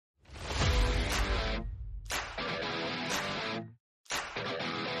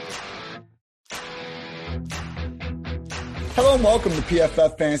Hello and welcome to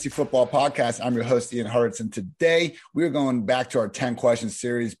PFF Fantasy Football Podcast. I'm your host, Ian Hurts, and today we're going back to our 10 question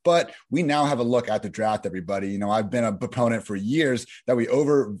series, but we now have a look at the draft, everybody. You know, I've been a proponent for years that we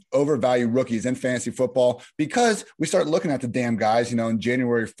overvalue rookies in fantasy football because we start looking at the damn guys. You know, in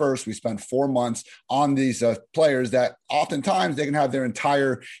January 1st, we spent 4 months on these players that oftentimes they can have their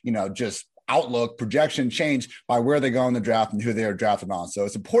entire, just outlook, projection change by where they go in the draft and who they are drafted on. So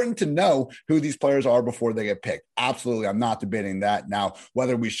it's important to know who these players are before they get picked. Absolutely. I'm not debating that. Now,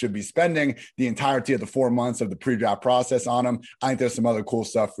 whether we should be spending the entirety of the 4 months of the pre-draft process on them, I think there's some other cool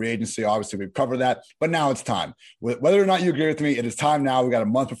stuff. Free agency, obviously we've covered that, but now it's time. Whether or not you agree with me, it is time now. We got a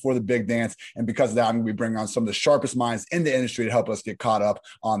month before the big dance. And because of that, I'm going to be bringing on some of the sharpest minds in the industry to help us get caught up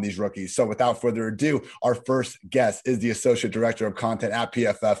on these rookies. So without further ado, our first guest is the Associate Director of Content at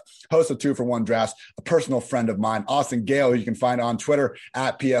PFF, host of 2 for 1 Drafts, a personal friend of mine, Austin Gayle, who you can find on Twitter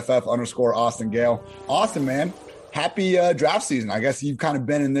at PFF_Austin Gayle. Austin, man, happy draft season. I guess you've kind of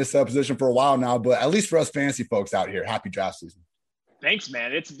been in this position for a while now, but at least for us fantasy folks out here, happy draft season. Thanks,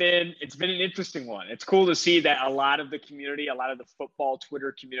 man. It's been an interesting one. It's cool to see that a lot of the community, a lot of the football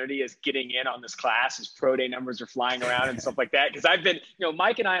Twitter community is getting in on this class as pro day numbers are flying around and stuff like that. Because I've been,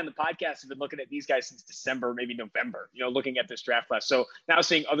 Mike and I on the podcast have been looking at these guys since December, maybe November, looking at this draft class. So now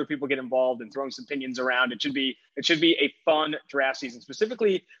seeing other people get involved and throwing some opinions around, it should be a fun draft season,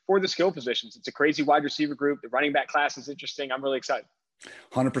 specifically for the skill positions. It's a crazy wide receiver group. The running back class is interesting. I'm really excited.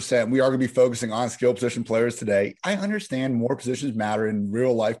 100%. We are going to be focusing on skill position players today. I understand more positions matter in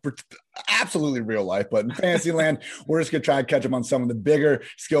real life, absolutely real life, but in fantasy land, we're just going to try to catch up on some of the bigger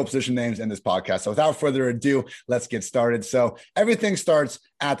skill position names in this podcast. So without further ado, let's get started. So everything starts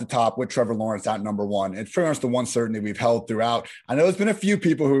at the top with Trevor Lawrence at number 1. It's pretty much the one certainty we've held throughout. I know there's been a few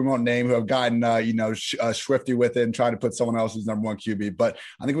people who we won't name who have gotten, swifty with it and tried to put someone else's number 1 QB, but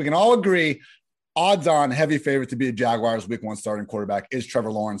I think we can all agree odds on heavy favorite to be a Jaguars week 1 starting quarterback is Trevor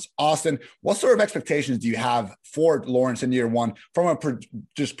Lawrence. Austin, what sort of expectations do you have for Lawrence in year 1 from a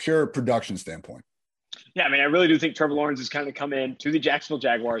just pure production standpoint? Yeah, I mean, I really do think Trevor Lawrence is kind of come in to the Jacksonville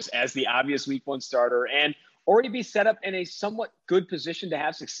Jaguars as the obvious week 1 starter and already be set up in a somewhat good position to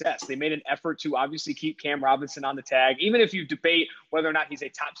have success. They made an effort to obviously keep Cam Robinson on the tag. Even if you debate whether or not he's a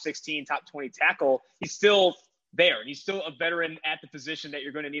top 16, top 20 tackle, he's still there. And he's still a veteran at the position that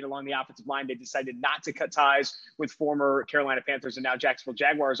you're going to need along the offensive line. They decided not to cut ties with former Carolina Panthers and now Jacksonville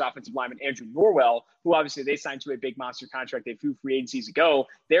Jaguars offensive lineman Andrew Norwell, who obviously they signed to a big monster contract a few free agencies ago.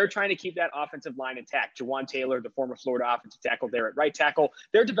 They're trying to keep that offensive line intact. Jawan Taylor, the former Florida offensive tackle there at right tackle,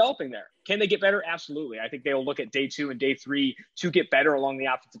 they're developing there. Can they get better? Absolutely. I think they'll look at day 2 and day 3 to get better along the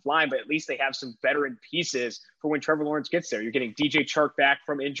offensive line, but at least they have some veteran pieces for when Trevor Lawrence gets there. You're getting DJ Chark back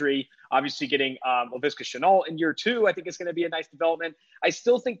from injury, obviously getting Laviska Shenault in year 2. I think it's going to be a nice development. I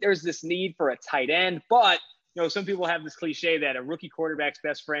still think there's this need for a tight end, but some people have this cliche that a rookie quarterback's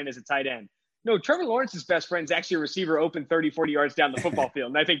best friend is a tight end. No, Trevor Lawrence's best friend is actually a receiver open 30, 40 yards down the football field.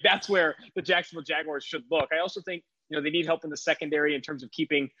 And I think that's where the Jacksonville Jaguars should look. I also think, they need help in the secondary in terms of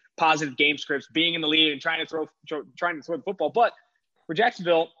keeping positive game scripts, being in the lead and trying to throw the football. But for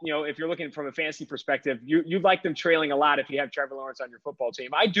Jacksonville, if you're looking from a fantasy perspective, you'd like them trailing a lot if you have Trevor Lawrence on your football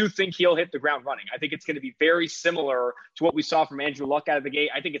team. I do think he'll hit the ground running. I think it's going to be very similar to what we saw from Andrew Luck out of the gate.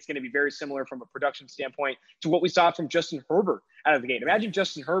 I think it's going to be very similar from a production standpoint to what we saw from Justin Herbert out of the gate. Imagine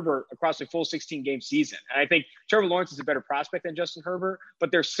Justin Herbert across a full 16-game season. And I think Trevor Lawrence is a better prospect than Justin Herbert,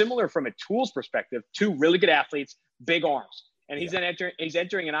 but they're similar from a tools perspective. 2 really good athletes, big arms. And he's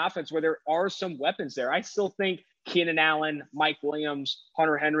entering an offense where there are some weapons there. I still think Keenan Allen, Mike Williams,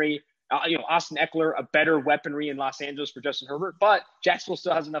 Hunter Henry, Austin Eckler, a better weaponry in Los Angeles for Justin Herbert. But Jacksonville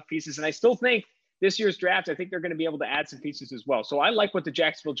still has enough pieces. And I still think this year's draft, I think they're going to be able to add some pieces as well. So I like what the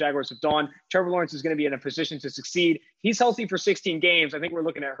Jacksonville Jaguars have done. Trevor Lawrence is going to be in a position to succeed. He's healthy for 16 games. I think we're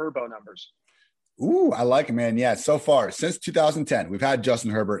looking at Herbo numbers. Ooh, I like it, man. Yeah, so far, since 2010, we've had Justin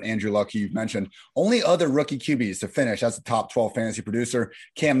Herbert, Andrew Luck, you've mentioned. Only other rookie QBs to finish as the top 12 fantasy producer: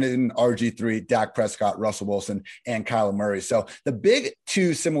 Cam Newton, RG3, Dak Prescott, Russell Wilson, and Kyler Murray. So the big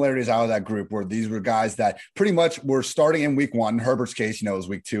 2 similarities out of that group were these were guys that pretty much were starting in week 1. In Herbert's case, it was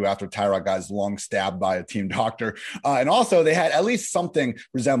week 2 after Tyrod got his lung stabbed by a team doctor. And also they had at least something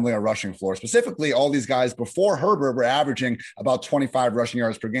resembling a rushing floor. Specifically, all these guys before Herbert were averaging about 25 rushing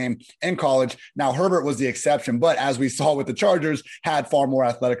yards per game in college. Now Now, Herbert was the exception, but as we saw with the Chargers, had far more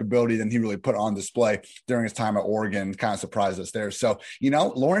athletic ability than he really put on display during his time at Oregon. Kind of surprised us there. So,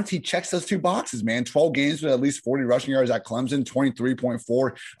 Lawrence, he checks those two boxes, man. 12 games with at least 40 rushing yards at Clemson,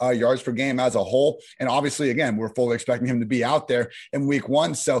 23.4 yards per game as a whole. And obviously, again, we're fully expecting him to be out there in week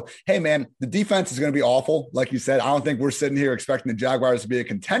 1. So, hey, man, the defense is going to be awful. Like you said, I don't think we're sitting here expecting the Jaguars to be a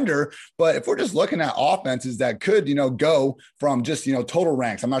contender. But if we're just looking at offenses that could, go from just, total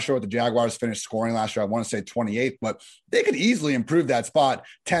ranks, I'm not sure what the Jaguars finished scoring last year. I want to say 28th, but they could easily improve that spot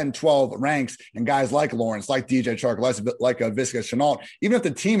 10, 12 ranks. And guys like Lawrence, like DJ Chark, like Visca Chenault, even if the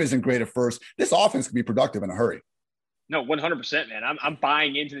team isn't great at first, this offense can be productive in a hurry. No, 100%, man. I'm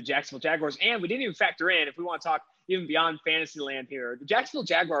buying into the Jacksonville Jaguars. And we didn't even factor in, if we want to talk even beyond fantasy land here, the Jacksonville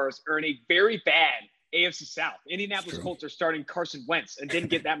Jaguars are in a very bad AFC South. Indianapolis Colts are starting Carson Wentz and didn't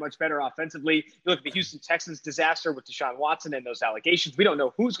get that much better offensively. You look at the Houston Texans disaster with Deshaun Watson and those allegations. We don't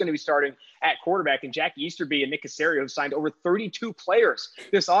know who's going to be starting at quarterback. And Jack Easterby and Nick Caserio have signed over 32 players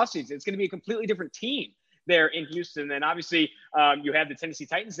this offseason. It's going to be a completely different team there in Houston. And obviously, you have the Tennessee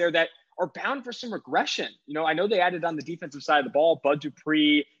Titans there that are bound for some regression. I know they added on the defensive side of the ball, Bud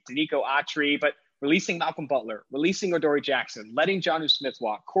Dupree, Danico Autry, but releasing Malcolm Butler, releasing Adoree Jackson, letting Jonnu Smith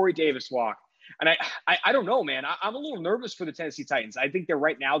walk, Corey Davis walk. And I don't know, man. I'm a little nervous for the Tennessee Titans. I think they're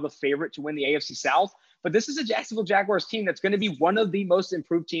right now the favorite to win the AFC South. But this is a Jacksonville Jaguars team that's going to be one of the most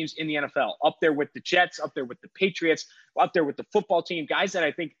improved teams in the NFL, up there with the Jets, up there with the Patriots, up there with the football team. Guys that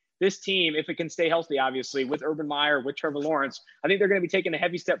I think this team, if it can stay healthy, obviously, with Urban Meyer, with Trevor Lawrence, I think they're going to be taking a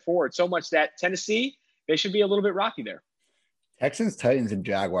heavy step forward. So much that Tennessee, they should be a little bit rocky there. Texans, Titans, and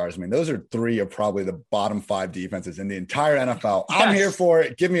Jaguars. I mean, those are 3 of probably the bottom 5 defenses in the entire NFL. Yes. I'm here for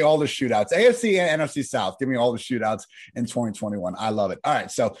it. Give me all the shootouts. AFC and NFC South. Give me all the shootouts in 2021. I love it. All right.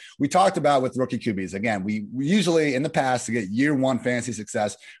 So we talked about with rookie QBs. Again, we usually in the past to get year 1 fantasy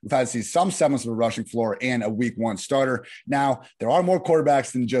success, we've had to see some semblance of a rushing floor and a week 1 starter. Now, there are more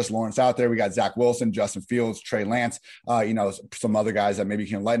quarterbacks than just Lawrence out there. We got Zach Wilson, Justin Fields, Trey Lance, some other guys that maybe you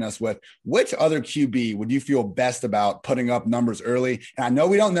can enlighten us with. Which other QB would you feel best about putting up numbers early? And I know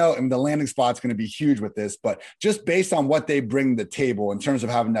we don't know, and the landing spot's going to be huge with this, but just based on what they bring to the table in terms of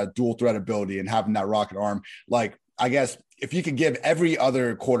having that dual threat ability and having that rocket arm, like, I guess if you could give every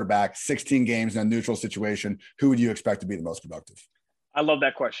other quarterback 16 games in a neutral situation, who would you expect to be the most productive? I love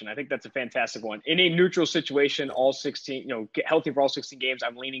that question. I think that's a fantastic one. In a neutral situation, all 16, get healthy for all 16 games,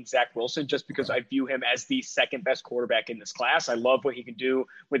 I'm leaning Zach Wilson just because I view him as the second best quarterback in this class. I love what he can do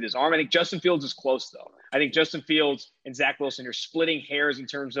with his arm. I think Justin Fields is close, though. I think Justin Fields and Zach Wilson are splitting hairs in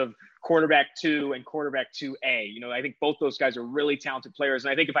terms of quarterback 2 and quarterback 2A. I think both those guys are really talented players.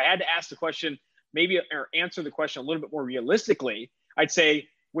 And I think if I had to ask the question, or answer the question a little bit more realistically, I'd say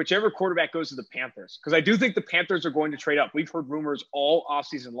whichever quarterback goes to the Panthers, because I do think the Panthers are going to trade up. We've heard rumors all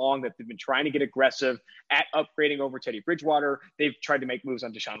offseason long that they've been trying to get aggressive at upgrading over Teddy Bridgewater. They've tried to make moves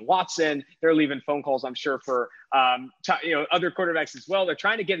on Deshaun Watson. They're leaving phone calls, I'm sure, for other quarterbacks as well. They're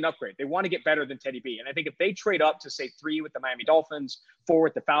trying to get an upgrade. They want to get better than Teddy B. And I think if they trade up to, say, 3 with the Miami Dolphins, 4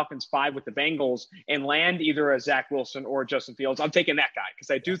 with the Falcons, 5 with the Bengals, and land either a Zach Wilson or a Justin Fields, I'm taking that guy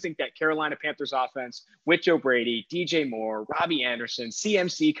because I do think that Carolina Panthers offense with Joe Brady, DJ Moore, Robbie Anderson,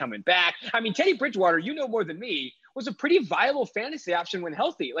 CMC coming back. I mean, Teddy Bridgewater, more than me, was a pretty viable fantasy option when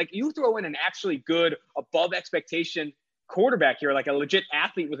healthy. Like, you throw in an actually good, above expectation quarterback here, like a legit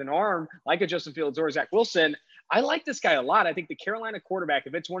athlete with an arm, like a Justin Fields or a Zach Wilson. I like this guy a lot. I think the Carolina quarterback,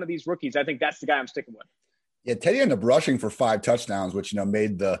 if it's one of these rookies, I think that's the guy I'm sticking with. Yeah, Teddy ended up rushing for 5 touchdowns, which,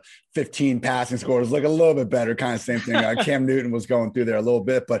 made the 15 passing scores look a little bit better. Kind of same thing. Cam Newton was going through there a little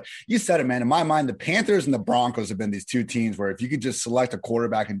bit, but you said it, man. In my mind, the Panthers and the Broncos have been these 2 teams where if you could just select a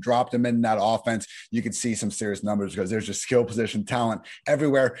quarterback and drop them in that offense, you could see some serious numbers because there's just skill position talent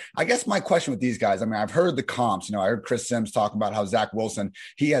everywhere. I guess my question with these guys, I mean, I've heard the comps. I heard Chris Sims talking about how Zach Wilson,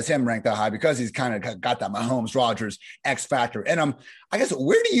 he has him ranked that high because he's kind of got that Mahomes, Rodgers X factor in him. I guess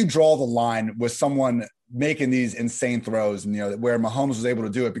where do you draw the line with someone making these insane throws and, where Mahomes was able to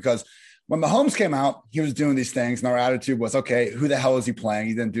do it? Because when Mahomes came out, he was doing these things and our attitude was, okay, who the hell is he playing?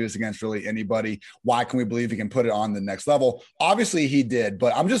 He didn't do this against really anybody. Why can we believe he can put it on the next level? Obviously he did,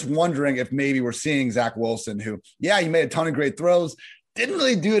 but I'm just wondering if maybe we're seeing Zach Wilson who, he made a ton of great throws, didn't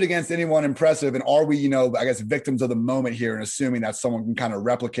really do it against anyone impressive. And are we, I guess, victims of the moment here and assuming that someone can kind of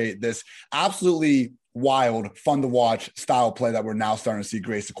replicate this absolutely wild, fun to watch style play that we're now starting to see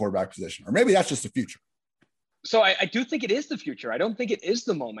grace the quarterback position? Or maybe that's just the future. So I do think it is the future. I don't think it is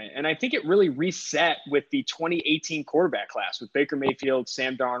the moment. And I think it really reset with the 2018 quarterback class with Baker Mayfield,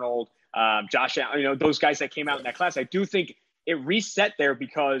 Sam Darnold, Josh Allen, those guys that came out in that class. I do think it reset there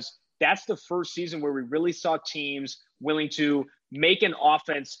because that's the first season where we really saw teams willing to make an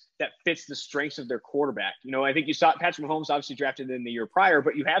offense that fits the strengths of their quarterback. I think you saw Patrick Mahomes obviously drafted in the year prior,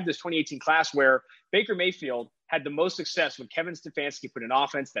 but you have this 2018 class where Baker Mayfield had the most success when Kevin Stefanski put an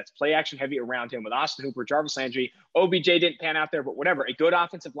offense that's play action heavy around him with Austin Hooper, Jarvis Landry. OBJ didn't pan out there, but whatever. A good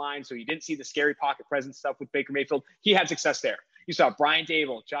offensive line, so you didn't see the scary pocket presence stuff with Baker Mayfield. He had success there. You saw Brian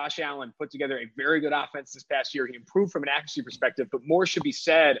Dable, Josh Allen put together a very good offense this past year. He improved from an accuracy perspective, but more should be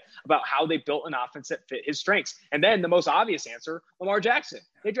said about how they built an offense that fit his strengths. And then the most obvious answer, Lamar Jackson.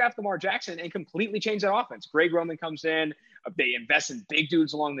 They draft Lamar Jackson and completely change that offense. Greg Roman comes in. They invest in big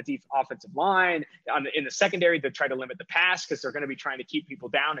dudes along the deep offensive line. In the secondary, they try to limit the pass because they're going to be trying to keep people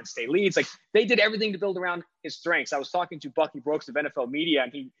down and stay leads. Like, they did everything to build around his strengths. I was talking to Bucky Brooks of NFL Media,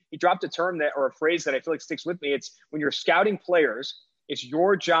 and he dropped a term or a phrase that I feel like sticks with me. It's when you're scouting players, it's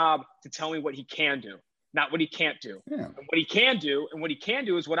your job to tell me what he can do, not what he can't do. Yeah. And what he can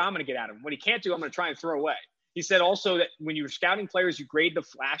do is what I'm going to get out of him. What he can't do, I'm going to try and throw away. He said also that when you're scouting players, you grade the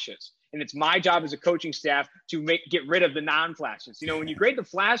flashes. And it's my job as a coaching staff to get rid of the non-flashes. When you grade the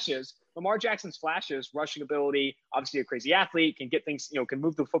flashes, Lamar Jackson's flashes, rushing ability, obviously a crazy athlete, can get things, can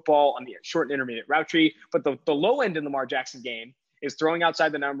move the football on the short and intermediate route tree. But the low end in Lamar Jackson game is throwing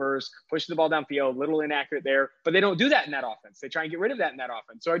outside the numbers, pushing the ball downfield, a little inaccurate there. But they don't do that in that offense. They try and get rid of that in that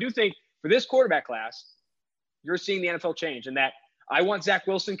offense. So I do think for this quarterback class, you're seeing the NFL change, and that I want Zach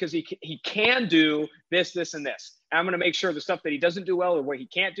Wilson because he can do this, this, and this. And I'm going to make sure the stuff that he doesn't do well or what he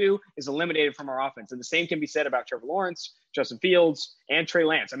can't do is eliminated from our offense. And the same can be said about Trevor Lawrence, Justin Fields, and Trey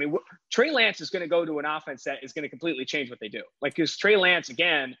Lance. I mean, Trey Lance is going to go to an offense that is going to completely change what they do. Like, because Trey Lance,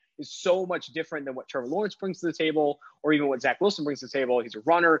 again, is so much different than what Trevor Lawrence brings to the table or even what Zach Wilson brings to the table. He's a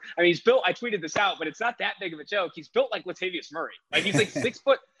runner. I mean, he's built – I tweeted this out, but it's not that big of a joke. He's built like Latavius Murray. Like, he's like 6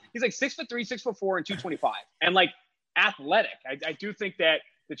 foot – he's like 6'3", 6'4", and 225. And, like, athletic. I do think that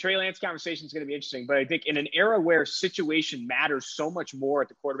the Trey Lance conversation is going to be interesting, but I think in an era where situation matters so much more at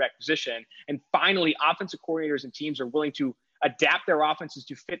the quarterback position, and finally offensive coordinators and teams are willing to adapt their offenses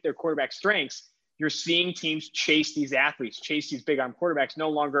to fit their quarterback strengths, you're seeing teams chase these athletes, chase these big arm quarterbacks, no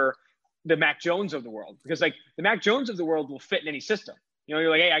longer the Mac Jones of the world. Because like the Mac Jones of the world will fit in any system. You're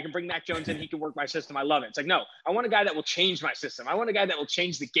like, hey, I can bring Mac Jones in. He can work my system. I love it. It's like, no, I want a guy that will change my system. I want a guy that will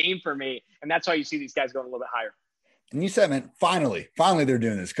change the game for me. And that's how you see these guys going a little bit higher. And you said, man, finally they're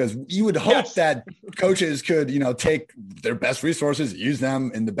doing this, because you would hope that coaches could, take their best resources, use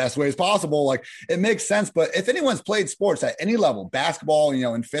them in the best ways possible. Like, it makes sense. But if anyone's played sports at any level, basketball,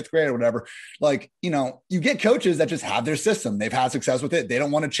 in fifth grade or whatever, like, you get coaches that just have their system. They've had success with it. They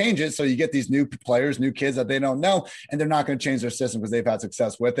don't want to change it. So you get these new players, new kids that they don't know, and they're not going to change their system because they've had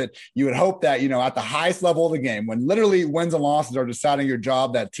success with it. You would hope that, at the highest level of the game, when literally wins and losses are deciding your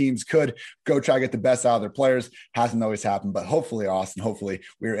job, that teams could go try to get the best out of their players. Hasn't always happened, but hopefully, Austin,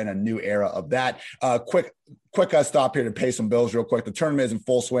 we're in a new era of that. Quick stop here to pay some bills real quick. The tournament is in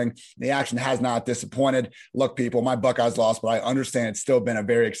full swing. The action has not disappointed. Look, people, my Buckeyes lost, but I understand it's still been a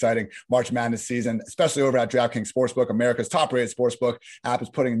very exciting March Madness season, especially over at DraftKings Sportsbook. America's top-rated sportsbook app is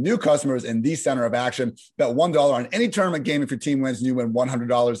putting new customers in the center of action. Bet $1 on any tournament game. If your team wins and you win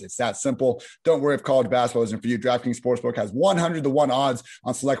 $100, it's that simple. Don't worry if college basketball isn't for you. DraftKings Sportsbook has 100-1 odds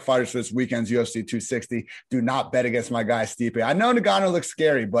on select fighters for this weekend's UFC 260. Do not bet against my guy, Stipe. I know Nagano looks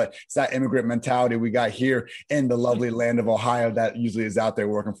scary, but it's that immigrant mentality we got here in the lovely land of Ohio that usually is out there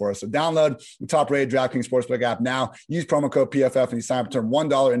working for us. So download the top-rated DraftKings Sportsbook app now. Use promo code PFF and you sign up to turn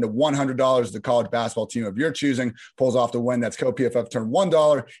 $1 into $100. The college basketball team of your choosing pulls off the win. That's code PFF. Turn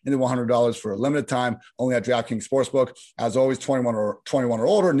 $1 into $100 for a limited time only at DraftKings Sportsbook. As always, 21 or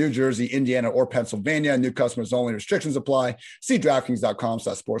older, New Jersey, Indiana, or Pennsylvania. New customers only. Restrictions apply. See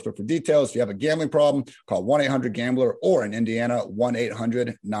DraftKings.com/sportsbook for details. If you have a gambling problem, call 1-800-GAMBLER, or in Indiana,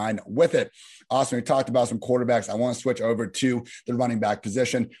 1-800-9-WITH-IT. Awesome. We talked about some quarterbacks. I want to switch over to the running back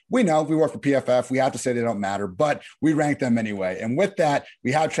position. We know we work for PFF. We have to say they don't matter, but we rank them anyway. And with that,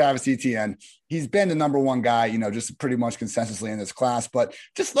 we have Travis Etienne. He's been the number one guy, just pretty much consensusly in this class. But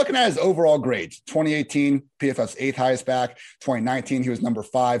just looking at his overall grades, 2018, PFF's 8th highest back. 2019, he was number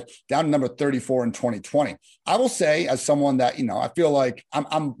 5, down to number 34 in 2020. I will say, as someone that, I feel like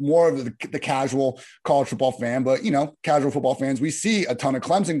I'm more of the casual college football fan, but, casual football fans, we see a ton of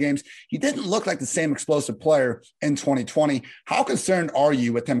Clemson games. He didn't look like the same explosive player in 2020. How concerned are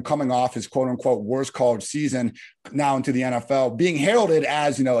you with him coming off his quote unquote worst college season now into the NFL, being heralded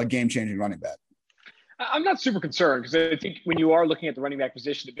as, a game-changing running back? I'm not super concerned, because I think when you are looking at the running back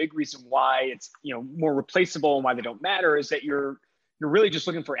position, the big reason why it's more replaceable and why they don't matter is that you're really just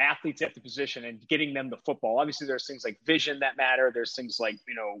looking for athletes at the position and getting them the football. Obviously, there's things like vision that matter. There's things like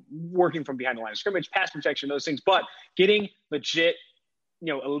working from behind the line of scrimmage, pass protection, those things. But getting legit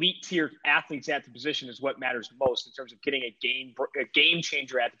elite tier athletes at the position is what matters most in terms of getting a game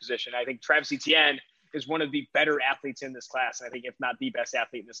changer at the position. I think Travis Etienne is one of the better athletes in this class. I think if not the best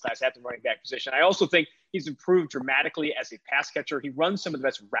athlete in this class at the running back position. I also think he's improved dramatically as a pass catcher. He runs some of the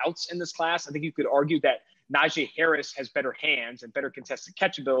best routes in this class. I think you could argue that Najee Harris has better hands and better contested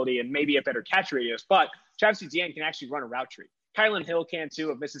catchability and maybe a better catch radius, but Travis Etienne can actually run a route tree. Kylan Hill can too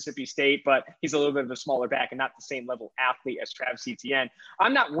of Mississippi State, but he's a little bit of a smaller back and not the same level athlete as Travis Etienne.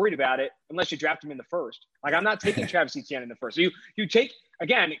 I'm not worried about it unless you draft him in the first. Like, I'm not taking Travis Etienne in the first. So you take,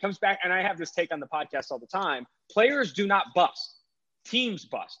 again, it comes back, and I have this take on the podcast all the time. Players do not bust. Teams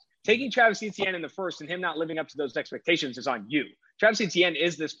bust. Taking Travis Etienne in the first and him not living up to those expectations is on you. Travis Etienne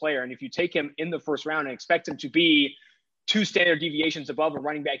is this player, and if you take him in the first round and expect him to be 2 standard deviations above a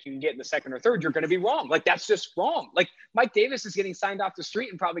running back you can get in the second or third, you're going to be wrong. Like, that's just wrong. Like, Mike Davis is getting signed off the street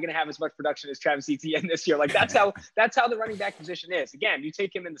and probably going to have as much production as Travis Etienne this year. Like, that's how the running back position is. Again, you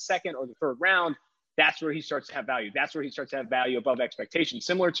take him in the second or the third round, that's where he starts to have value. That's where he starts to have value above expectations.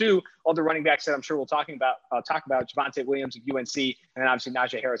 Similar to all the running backs that I'm sure we'll talk about Javonte Williams of UNC, and then obviously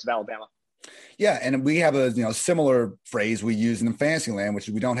Najee Harris of Alabama. Yeah, and we have a similar phrase we use in the fantasy land, which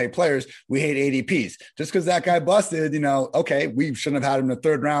is we don't hate players, we hate ADPs. Just because that guy busted, okay, we shouldn't have had him in the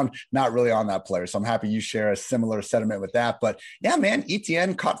third round, not really on that player. So I'm happy you share a similar sentiment with that. But yeah, man,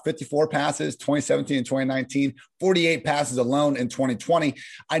 Etienne caught 54 passes, 2017 and 2019, 48 passes alone in 2020.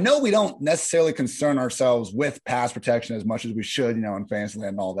 I know we don't necessarily concern ourselves with pass protection as much as we should, in fantasy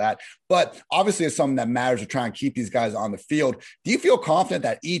land and all that. But obviously it's something that matters to try and keep these guys on the field. Do you feel confident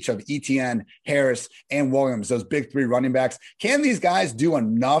that each of Etienne, Harris, and Williams, those big 3 running backs, can these guys do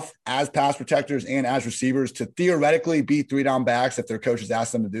enough as pass protectors and as receivers to theoretically be 3-down backs if their coaches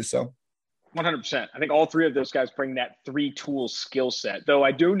ask them to do so? 100%. I think all 3 of those guys bring that 3-tool skill set. Though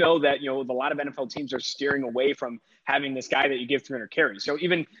I do know that, a lot of NFL teams are steering away from having this guy that you give 300 carries. So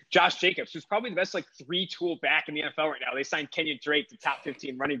even Josh Jacobs, who's probably the best 3-tool back in the NFL right now, they signed Kenyon Drake to top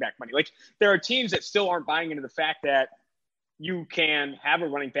 15 running back money. Like, there are teams that still aren't buying into the fact that you can have a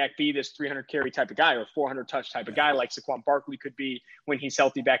running back be this 300 carry type of guy or 400 touch type of guy like Saquon Barkley could be when he's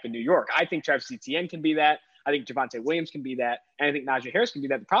healthy back in New York. I think Travis Etienne can be that. I think Javonte Williams can be that. And I think Najee Harris can be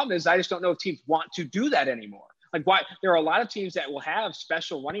that. The problem is I just don't know if teams want to do that anymore. Like, why? There are a lot of teams that will have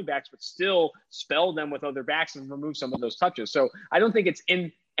special running backs but still spell them with other backs and remove some of those touches. So I don't think it's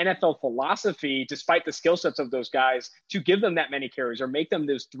in NFL philosophy, despite the skill sets of those guys, to give them that many carries or make them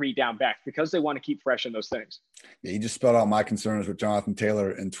those 3-down backs because they want to keep fresh in those things. Yeah, you just spelled out my concerns with Jonathan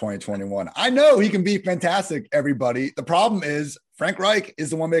Taylor in 2021. I know he can be fantastic, everybody. The problem is Frank Reich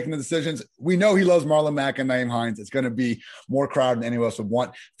is the one making the decisions. We know he loves Marlon Mack and Nyheim Hines. It's going to be more crowded than any of us would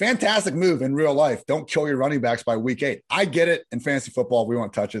want. Fantastic move in real life. Don't kill your running backs by week 8. I get it. In fantasy football, we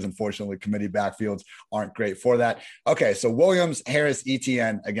want touches. Unfortunately, committee backfields aren't great for that. Okay, so Williams, Harris,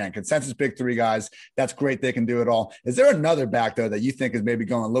 Etienne, again, consensus big 3 guys. That's great. They can do it all. Is there another back, though, that you think is maybe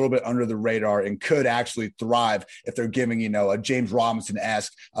going a little bit under the radar and could actually thrive if they're giving, a James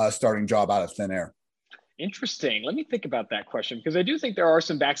Robinson-esque starting job out of thin air? Interesting. Let me think about that question, because I do think there are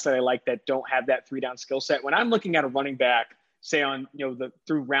some backs that I like that don't have that 3-down skill set. When I'm looking at a running back, say on,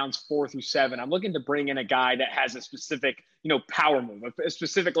 through rounds 4 through 7, I'm looking to bring in a guy that has a specific, power move, a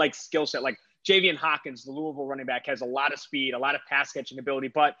specific skill set. Like Javian Hawkins, the Louisville running back, has a lot of speed, a lot of pass catching ability,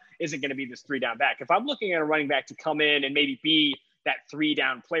 but isn't going to be this 3-down back. If I'm looking at a running back to come in and maybe be that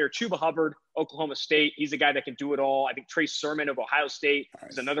 3-down player, Chuba Hubbard, Oklahoma State, he's a guy that can do it all. I think Trey Sermon of Ohio State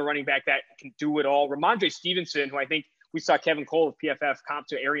is another running back that can do it all. Ramondre Stevenson, who I think we saw Kevin Cole of PFF comp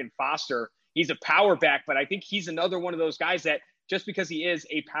to Arian Foster, he's a power back, but I think he's another one of those guys that just because he is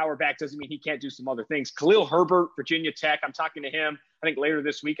a power back doesn't mean he can't do some other things. Khalil Herbert, Virginia Tech, I'm talking to him, I think later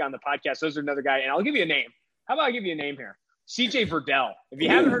this week on the podcast. Those are another guy, and I'll give you a name. How about I give you a name here? CJ Verdell. If you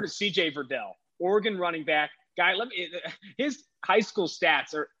haven't heard of CJ Verdell, Oregon running back, guy, his high school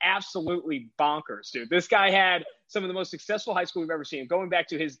stats are absolutely bonkers, dude. This guy had some of the most successful high school we've ever seen, going back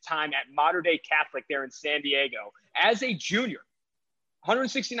to his time at Mater Dei Catholic there in San Diego. As a junior,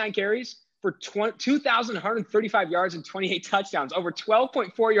 169 carries for 2,135 yards and 28 touchdowns, over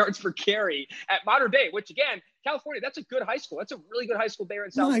 12.4 yards per carry at Mater Dei, which again, California, that's a good high school. That's a really good high school there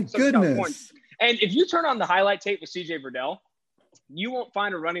in Southern California. And if you turn on the highlight tape with CJ Verdell, you won't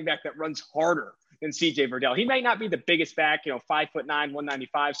find a running back that runs harder than CJ Verdell. He might not be the biggest back, 5'9",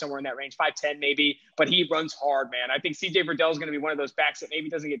 195, somewhere in that range, 5'10" maybe, but he runs hard, man. I think CJ Verdell is going to be one of those backs that maybe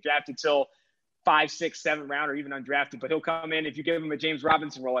doesn't get drafted till 5, 6, 7 round or even undrafted, but he'll come in. If you give him a James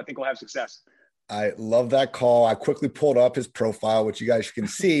Robinson role, I think he'll have success. I love that call. I quickly pulled up his profile, which you guys can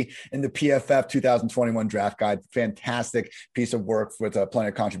see in the PFF 2021 draft guide. Fantastic piece of work with plenty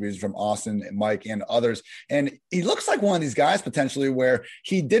of contributions from Austin and Mike and others. And he looks like one of these guys potentially where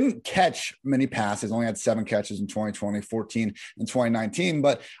he didn't catch many passes, only had 7 catches in 2020, 14 in 2019.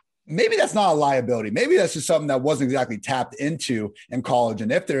 But maybe that's not a liability. Maybe that's just something that wasn't exactly tapped into in college.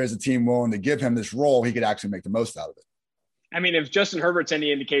 And if there is a team willing to give him this role, he could actually make the most out of it. I mean, if Justin Herbert's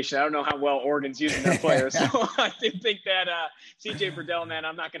any indication, I don't know how well Oregon's using their players. So I do think that CJ Verdell, man,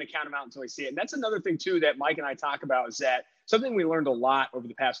 I'm not going to count him out until I see it. And that's another thing, too, that Mike and I talk about is that something we learned a lot over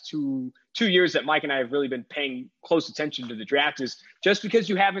the past two years that Mike and I have really been paying close attention to the draft is just because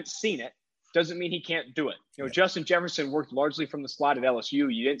you haven't seen it doesn't mean he can't do it. You know, Justin Jefferson worked largely from the slot at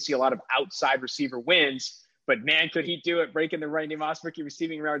LSU. You didn't see a lot of outside receiver wins. But, man, could he do it, breaking the Randy Moss rookie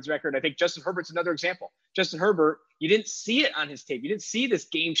receiving yards record? I think Justin Herbert's another example. Justin Herbert, you didn't see it on his tape. You didn't see this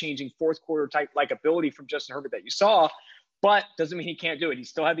game-changing fourth quarter type like ability from Justin Herbert that you saw, but doesn't mean he can't do it. He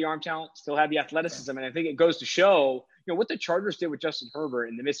still had the arm talent, still had the athleticism, and I think it goes to show, you know, what the Chargers did with Justin Herbert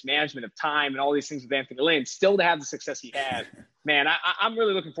and the mismanagement of time and all these things with Anthony Lynn, still to have the success he had. Man, I'm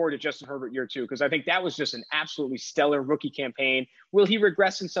really looking forward to Justin Herbert year 2 because I think that was just an absolutely stellar rookie campaign. Will he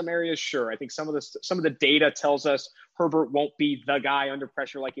regress in some areas? Sure. I think some of the data tells us Herbert won't be the guy under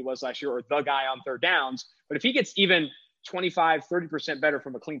pressure like he was last year or the guy on third downs. But if he gets even 25, 30% better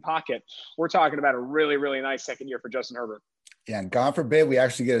from a clean pocket, we're talking about a really, really nice second year for Justin Herbert. Yeah, and God forbid we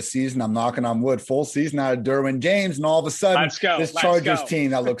actually get a season, I'm knocking on wood, full season out of Derwin James, and all of a sudden this Chargers team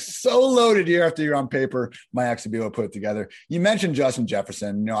that looks so loaded year after year on paper might actually be able to put it together. You mentioned Justin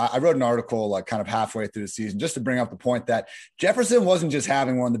Jefferson. You know, I wrote an article like kind of halfway through the season just to bring up the point that Jefferson wasn't just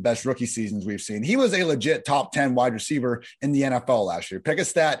having one of the best rookie seasons we've seen. He was a legit top 10 wide receiver in the NFL last year. Pick a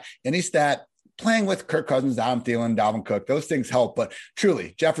stat, any stat, playing with Kirk Cousins, Adam Thielen, Dalvin Cook, those things help. But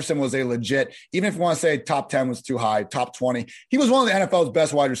truly, Jefferson was a legit, even if you want to say top 10 was too high, top 20, he was one of the NFL's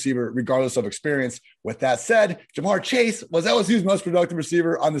best wide receiver, regardless of experience. With that said, Ja'Marr Chase was LSU's most productive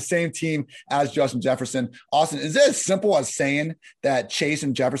receiver on the same team as Justin Jefferson. Austin, is it as simple as saying that Chase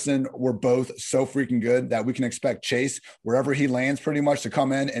and Jefferson were both so freaking good that we can expect Chase, wherever he lands, pretty much to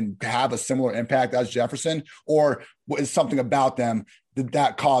come in and have a similar impact as Jefferson? Or is something about them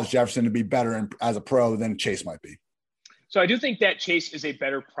that caused Jefferson to be better as a pro than Chase might be? So I do think that Chase is a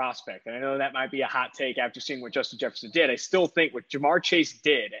better prospect. And I know that might be a hot take after seeing what Justin Jefferson did. I still think what Ja'Marr Chase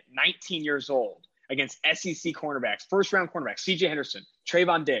did at 19 years old against SEC cornerbacks, first-round cornerbacks, C.J. Henderson,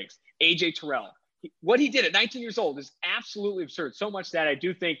 Trayvon Diggs, A.J. Terrell, what he did at 19 years old is absolutely absurd, so much that I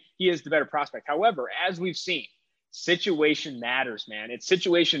do think he is the better prospect. However, as we've seen, situation matters, man.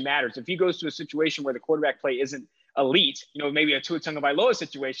 Situation matters. If he goes to a situation where the quarterback play isn't elite, you know, maybe a Tua Tagovailoa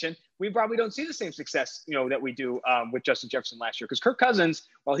situation, we probably don't see the same success, you know, that we do with Justin Jefferson last year. Because Kirk Cousins,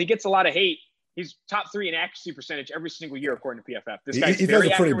 while he gets a lot of hate, he's top 3 in accuracy percentage every single year, according to PFF. This guy's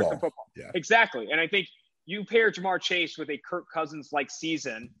very accurate with the football. Yeah. Exactly. And I think you pair Ja'Marr Chase with a Kirk Cousins-like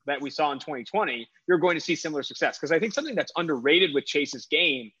season that we saw in 2020, you're going to see similar success. Because I think something that's underrated with Chase's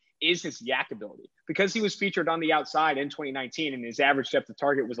game is his yak ability. Because he was featured on the outside in 2019 and his average depth of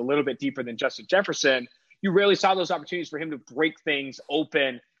target was a little bit deeper than Justin Jefferson, you rarely saw those opportunities for him to break things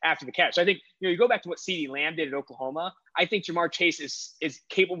open after the catch. So I think, you know, you go back to what CeeDee Lamb did at Oklahoma. I think Ja'Marr Chase is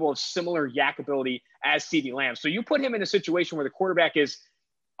capable of similar yak ability as CeeDee Lamb. So you put him in a situation where the quarterback is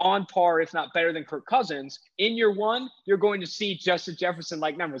on par, if not better than Kirk Cousins. In year 1, you're going to see Justin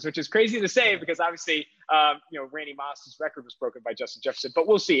Jefferson-like numbers, which is crazy to say because obviously, you know, Randy Moss's record was broken by Justin Jefferson. But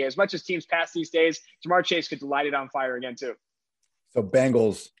we'll see. As much as teams pass these days, Ja'Marr Chase could light it on fire again too. So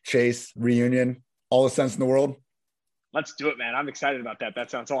Bengals, Chase, reunion, all the sense in the world. Let's do it, man. I'm excited about that.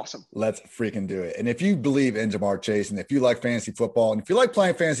 That sounds awesome. Let's freaking do it. And if you believe in Ja'Marr Chase, and if you like fantasy football, and if you like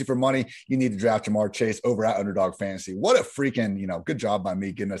playing fantasy for money, you need to draft Ja'Marr Chase over at Underdog Fantasy. What a freaking, you know, good job by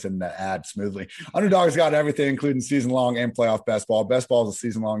me getting us in that ad smoothly. Underdog's got everything, including season-long and playoff best ball. Best ball is a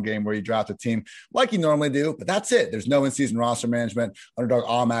season-long game where you draft a team like you normally do, but that's it. There's no in-season roster management. Underdog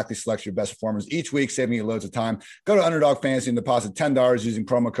automatically selects your best performers each week, saving you loads of time. Go to Underdog Fantasy and deposit $10 using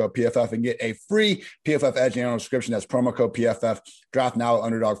promo code PFF and get a free PFF Edge annual subscription. That's promo code PFF. Draft now at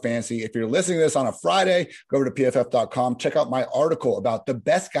Underdog Fantasy. If you're listening to this on a Friday, go over to pff.com. Check out my article about the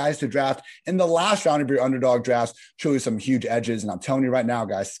best guys to draft in the last round of your Underdog drafts. Truly some huge edges. And I'm telling you right now,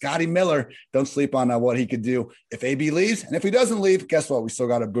 guys, Scotty Miller, don't sleep on what he could do if AB leaves. And if he doesn't leave, guess what? We still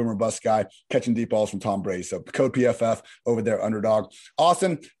got a boomer bust guy catching deep balls from Tom Brady. So code PFF over there, Underdog.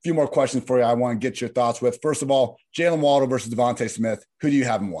 Austin, a few more questions for you I want to get your thoughts with. First of all, Jalen Waddle versus Devontae Smith. Who do you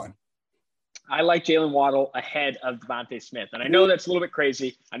have in one? I like Jalen Waddle ahead of Devontae Smith. And I know that's a little bit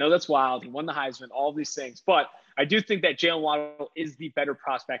crazy. I know that's wild. He won the Heisman, all of these things. But I do think that Jalen Waddle is the better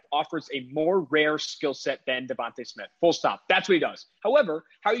prospect, offers a more rare skill set than Devontae Smith. Full stop. That's what he does. However,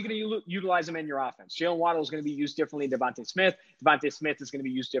 how are you going to utilize him in your offense? Jalen Waddle is going to be used differently than Devontae Smith. Devontae Smith is going to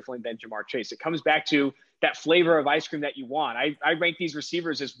be used differently than Jamar Chase. It comes back to that flavor of ice cream that you want. I rank these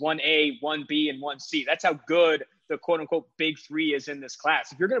receivers as 1A, 1B, and 1C. That's how good the quote-unquote big three is in this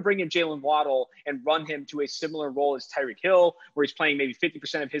class. If you're going to bring in Jalen Waddle and run him to a similar role as Tyreek Hill, where he's playing maybe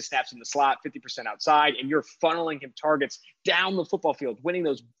 50% of his snaps in the slot, 50% outside, and you're funneling him targets down the football field, winning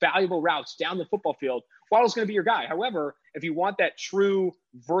those valuable routes down the football field, Waddle's going to be your guy. However, if you want that true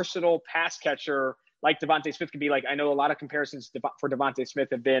versatile pass catcher like Devontae Smith can be, like, I know a lot of comparisons for Devontae Smith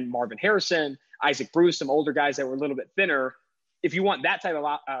have been Marvin Harrison, Isaac Bruce, some older guys that were a little bit thinner. If you want that type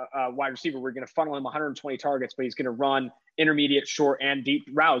of wide receiver, we're going to funnel him 120 targets, but he's going to run intermediate, short, and deep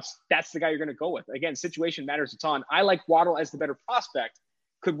routes. That's the guy you're going to go with. Again, situation matters a ton. I like Waddle as the better prospect.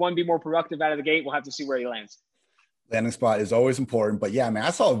 Could one be more productive out of the gate? We'll have to see where he lands. Landing spot is always important. But yeah, man,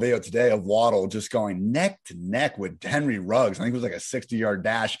 I saw a video today of Waddle just going neck to neck with Henry Ruggs. I think it was like a 60-yard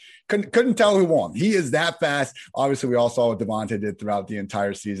dash. Couldn't tell who won. He is that fast. Obviously, we all saw what Devontae did throughout the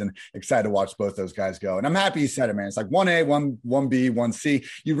entire season. Excited to watch both those guys go. And I'm happy you said it, man. It's like 1A, 1B, 1C.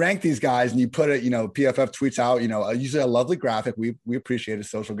 You rank these guys and you put it, PFF tweets out, usually a lovely graphic. We appreciate it,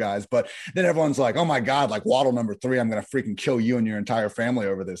 social guys. But then everyone's like, oh my God, like Waddle number 3, I'm going to freaking kill you and your entire family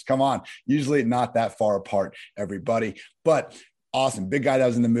over this. Come on. Usually not that far apart, everybody. But awesome. Big guy that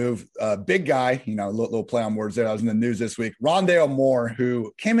was in the move. Big guy, little play on words there. That was in the news this week. Rondale Moore,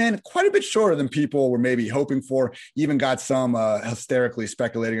 who came in quite a bit shorter than people were maybe hoping for. Even got some hysterically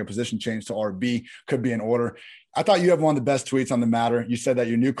speculating a position change to RB could be in order. I thought you have one of the best tweets on the matter. You said that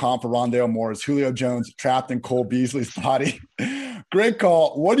your new comp for Rondale Moore is Julio Jones trapped in Cole Beasley's body. Great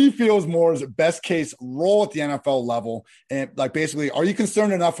call. What do you feel is Moore's best case role at the NFL level? And basically, are you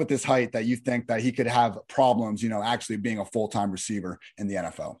concerned enough with his height that you think that he could have problems, actually being a full-time receiver in the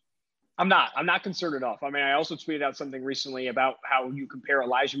NFL? I'm not concerned enough. I mean, I also tweeted out something recently about how you compare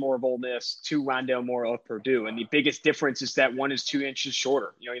Elijah Moore of Ole Miss to Rondale Moore of Purdue. And the biggest difference is that one is 2 inches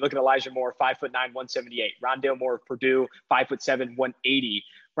shorter. You look at Elijah Moore, 5'9", 178. Rondale Moore of Purdue, 5'7", 180.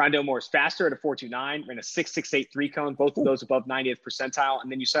 Rondale Moore is faster at a 4.29, ran a 6.68 3-cone, both of those above 90th percentile.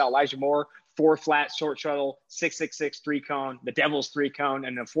 And then you saw Elijah Moore, 4 flat short shuttle, 6.66 3-cone, the Devils 3-cone,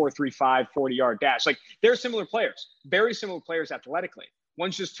 and a 4.35 40-yard dash. Like, they're similar players, very similar players athletically.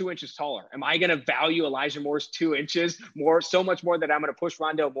 One's just 2 inches taller. Am I going to value Elijah Moore's 2 inches more, so much more that I'm going to push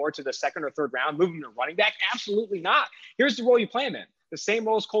Rondale Moore to the second or third round, move him to running back? Absolutely not. Here's the role you play him in. The same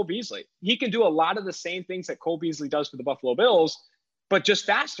role as Cole Beasley. He can do a lot of the same things that Cole Beasley does for the Buffalo Bills, but just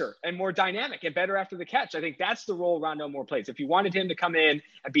faster and more dynamic and better after the catch. I think that's the role Rondale Moore plays. If you wanted him to come in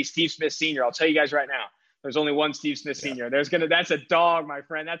and be Steve Smith Sr., I'll tell you guys right now, there's only one Steve Smith Sr. That's a dog, my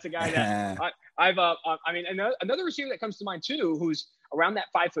friend. That's a guy that another receiver that comes to mind too, who's around that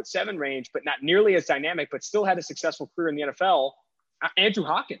 5'7" range, but not nearly as dynamic, but still had a successful career in the NFL. Andrew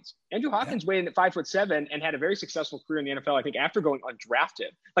Hawkins. Andrew Hawkins weighed in at 5'7" and had a very successful career in the NFL, I think, after going undrafted.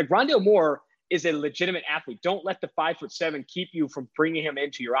 Like, Rondale Moore is a legitimate athlete. Don't let the 5'7" keep you from bringing him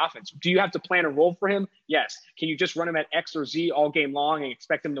into your offense. Do you have to plan a role for him? Yes. Can you just run him at X or Z all game long and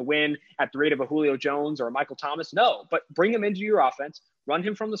expect him to win at the rate of a Julio Jones or a Michael Thomas? No, but bring him into your offense, run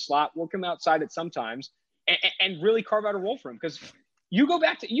him from the slot, work him outside at sometimes, and really carve out a role for him. Because you go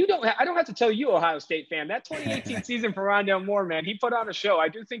back to, I don't have to tell you, Ohio State fan, that 2018 season for Rondale Moore, man, he put on a show. I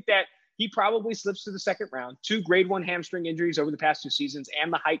do think that he probably slips to the second round. 2 grade 1 hamstring injuries over the past 2 seasons,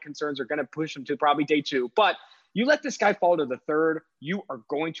 and the height concerns are going to push him to probably day 2. But you let this guy fall to the third, you are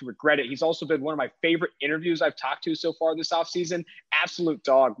going to regret it. He's also been one of my favorite interviews I've talked to so far this offseason. Absolute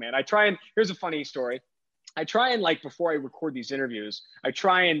dog, man. Here's a funny story. I try and, before I record these interviews, I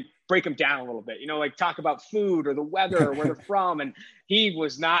try and break them down a little bit, talk about food or the weather or where they're from. And he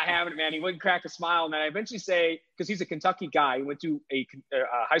was not having it, man. He wouldn't crack a smile. And then I eventually say, because he's a Kentucky guy, he went to a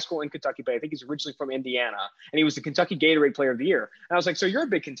high school in Kentucky, but I think he's originally from Indiana. And he was the Kentucky Gatorade Player of the Year. And I was like, so you're a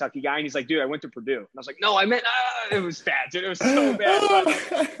big Kentucky guy? And he's like, dude, I went to Purdue. And I was like, no, I meant, it was bad, dude. It was so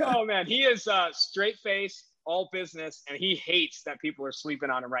bad. But, oh, man, he is straight face, all business, and he hates that people are sleeping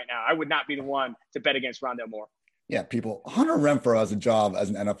on him right now. I would not be the one to bet against Rondale Moore. Yeah, people, Hunter Renfrow has a job as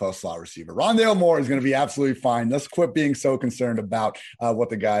an NFL slot receiver. Rondale Moore is going to be absolutely fine. Let's quit being so concerned about what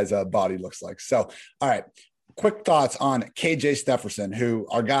the guy's body looks like. So, all right, quick thoughts on KJ Stepherson, who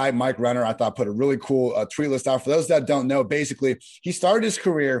our guy, Mike Renner, I thought put a really cool tweet list out. For those that don't know, basically, he started his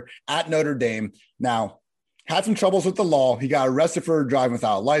career at Notre Dame. Now, Had some troubles with the law. He got arrested for driving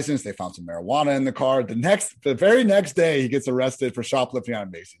without a license. They found some marijuana in the car. The very next day, he gets arrested for shoplifting out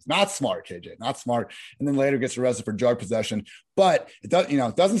of Macy's. Not smart, KJ, not smart. And then later gets arrested for drug possession. But it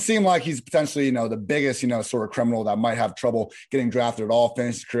doesn't seem like he's potentially, the biggest, sort of criminal that might have trouble getting drafted at all.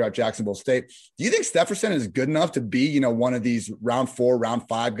 Finished his career at Jacksonville State. Do you think Stepherson is good enough to be, one of these round 4, round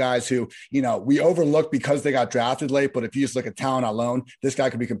 5 guys who, we overlook because they got drafted late? But if you just look at talent alone, this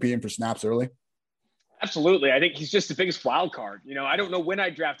guy could be competing for snaps early. Absolutely. I think he's just the biggest wild card. I don't know when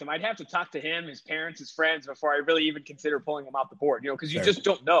I'd draft him. I'd have to talk to him, his parents, his friends before I really even consider pulling him off the board, because you just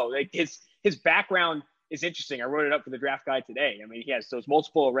don't know. Like his background is interesting. I wrote it up for the draft guide today. I mean, he has those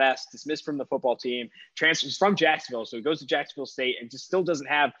multiple arrests, dismissed from the football team, transfers from Jacksonville. So he goes to Jacksonville State and just still doesn't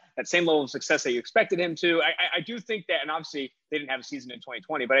have that same level of success that you expected him to. I do think that, and obviously they didn't have a season in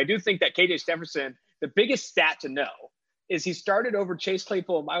 2020, but I do think that KJ Stepherson, the biggest stat to know is he started over Chase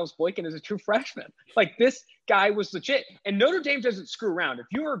Claypool and Miles Boykin as a true freshman. Like, this guy was legit. And Notre Dame doesn't screw around. If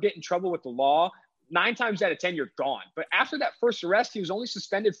you are getting trouble with the law, 9 times out of 10, you're gone. But after that first arrest, he was only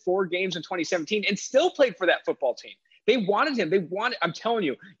suspended 4 games in 2017 and still played for that football team. They wanted him. I'm telling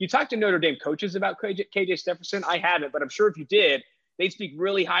you, you talk to Notre Dame coaches about KJ Stepherson. I haven't, but I'm sure if you did, they'd speak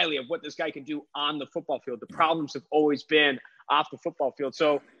really highly of what this guy can do on the football field. The problems have always been off the football field.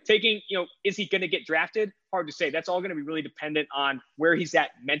 So is he going to get drafted? Hard to say. That's all going to be really dependent on where he's at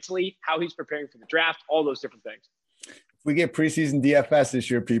mentally, how he's preparing for the draft, all those different things. If we get preseason DFS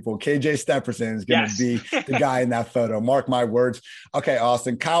this year, people, KJ Stepherson is going to be the guy in that photo. Mark my words. Okay,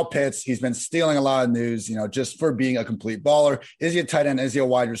 Austin, Kyle Pitts, he's been stealing a lot of news, just for being a complete baller. Is he a tight end? Is he a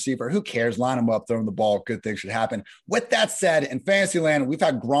wide receiver? Who cares? Line him up, throw him the ball. Good things should happen. With that said, in Fantasyland, we've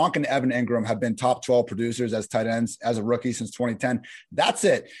had Gronk and Evan Ingram have been top 12 producers as tight ends as a rookie since 2010. That's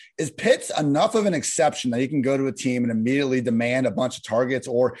it. Is Pitts enough of an exception that he can go to a team and immediately demand a bunch of targets?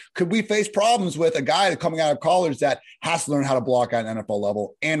 Or could we face problems with a guy coming out of college that has to learn how to block at an NFL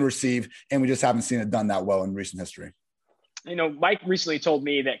level and receive, and we just haven't seen it done that well in recent history? Mike recently told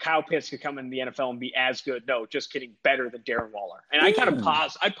me that Kyle Pitts could come in the NFL and be as good. No, just kidding, better than Darren Waller. And I kind of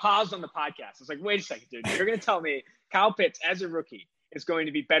paused. I paused on the podcast. I was like, wait a second, dude. You're going to tell me Kyle Pitts as a rookie is going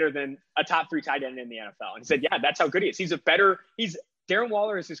to be better than a top 3 tight end in the NFL? And he said, yeah, that's how good he is. Darren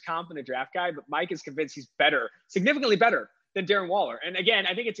Waller is his comp in the draft guy, but Mike is convinced he's better, significantly better than Darren Waller. And again,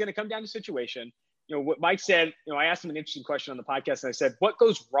 I think it's going to come down to situation. What Mike said, I asked him an interesting question on the podcast, and I said, what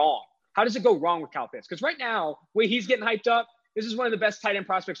goes wrong? How does it go wrong with Kyle Pitts? Because right now, way he's getting hyped up, this is one of the best tight end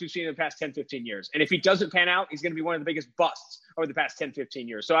prospects we've seen in the past 10, 15 years. And if he doesn't pan out, he's going to be one of the biggest busts over the past 10, 15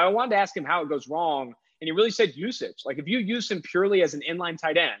 years. So I wanted to ask him how it goes wrong. And he really said usage. Like, if you use him purely as an inline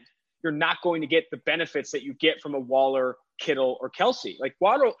tight end, you're not going to get the benefits that you get from a Waller, Kittle, or Kelsey. Like,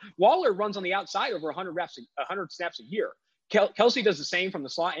 Waller runs on the outside over 100 snaps a year. Kelsey does the same from the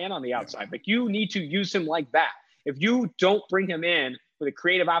slot and on the outside. Like, you need to use him like that. If you don't bring him in with a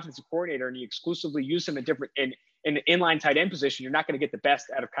creative offensive coordinator and you exclusively use him in an inline tight end position, you're not going to get the best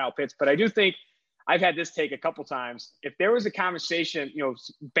out of Kyle Pitts. But I do think I've had this take a couple times. If there was a conversation,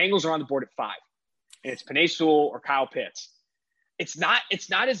 Bengals are on the board at 5, and it's Penei Sewell or Kyle Pitts. It's not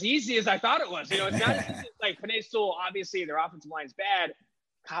as easy as I thought it was. It's not as easy as, like, Penei Sewell, obviously their offensive line is bad.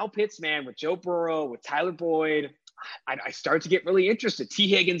 Kyle Pitts, man, with Joe Burrow, with Tyler Boyd, I start to get really interested. T.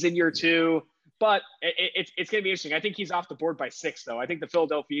 Higgins in year 2, but it's going to be interesting. I think he's off the board by 6, though. I think the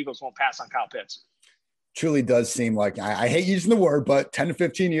Philadelphia Eagles won't pass on Kyle Pitts. Truly does seem like, I hate using the word, but 10 to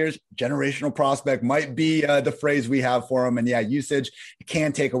 15 years, generational prospect might be the phrase we have for him. And yeah, usage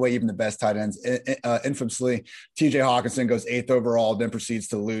can take away even the best tight ends. Infamously, TJ Hawkinson goes 8th overall, then proceeds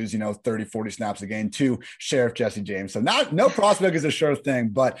to lose, 30, 40 snaps a game to Sheriff Jesse James. So no prospect is a sure thing,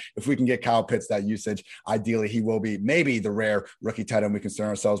 but if we can get Kyle Pitts that usage, ideally he will be maybe the rare rookie tight end we concern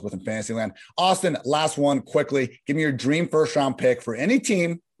ourselves with in Fantasyland. Austin, last one quickly. Give me your dream first round pick for any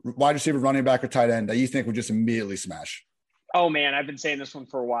team, wide receiver, running back, or tight end, that you think would just immediately smash? Oh, man, I've been saying this one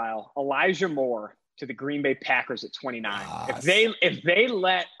for a while. Elijah Moore to the Green Bay Packers at 29. If they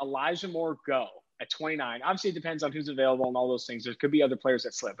let Elijah Moore go at 29, obviously it depends on who's available and all those things. There could be other players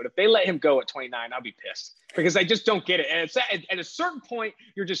that slip. But if they let him go at 29, I'll be pissed because I just don't get it. And it's at a certain point,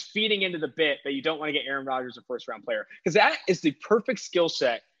 you're just feeding into the bit that you don't want to get Aaron Rodgers a first-round player, because that is the perfect skill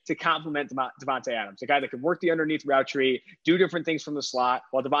set to complement Davante Adams, a guy that can work the underneath route tree, do different things from the slot,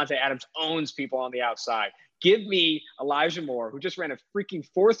 while Davante Adams owns people on the outside. Give me Elijah Moore, who just ran a freaking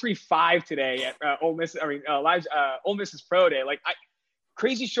 4.35 today at Ole Miss. Ole Miss's pro day. Like,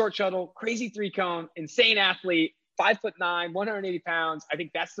 crazy short shuttle, crazy 3-cone, insane athlete, 5'9", 180 pounds. I think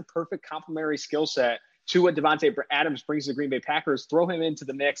that's the perfect complementary skill set to what Davante Adams brings to the Green Bay Packers. Throw him into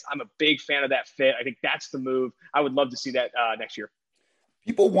the mix. I'm a big fan of that fit. I think that's the move. I would love to see that next year.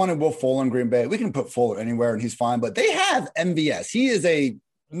 People wanted Will Fuller in Green Bay. We can put Fuller anywhere and he's fine, but they have MVS. He is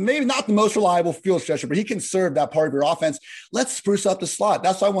maybe not the most reliable field stretcher, but he can serve that part of your offense. Let's spruce up the slot.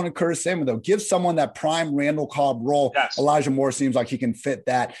 That's why I wanted Curtis Samuel, though. Give someone that prime Randall Cobb role. Yes. Elijah Moore seems like he can fit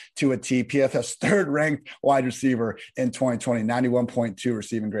that to a T. PFF's third-ranked wide receiver in 2020, 91.2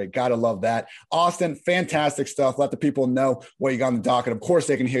 receiving grade. Got to love that. Austin, fantastic stuff. Let the people know what you got on the docket. Of course,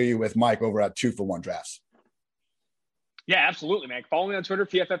 they can hear you with Mike over at 2for1 Drafts. Yeah, absolutely, man. Follow me on Twitter,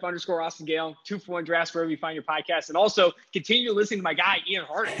 PFF_Austin Gayle, 2for1 Drafts, wherever you find your podcast. And also continue listening to my guy, Ian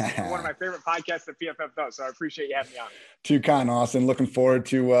Hartitz, one of my favorite podcasts that PFF does. So I appreciate you having me on. Too kind, Austin. Looking forward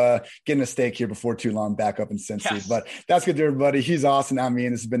to getting a steak here before too long back up in Cincy. Yes. But that's good to everybody. He's Austin. I'm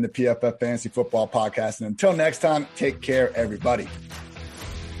Ian. This has been the PFF Fantasy Football Podcast. And until next time, take care, everybody.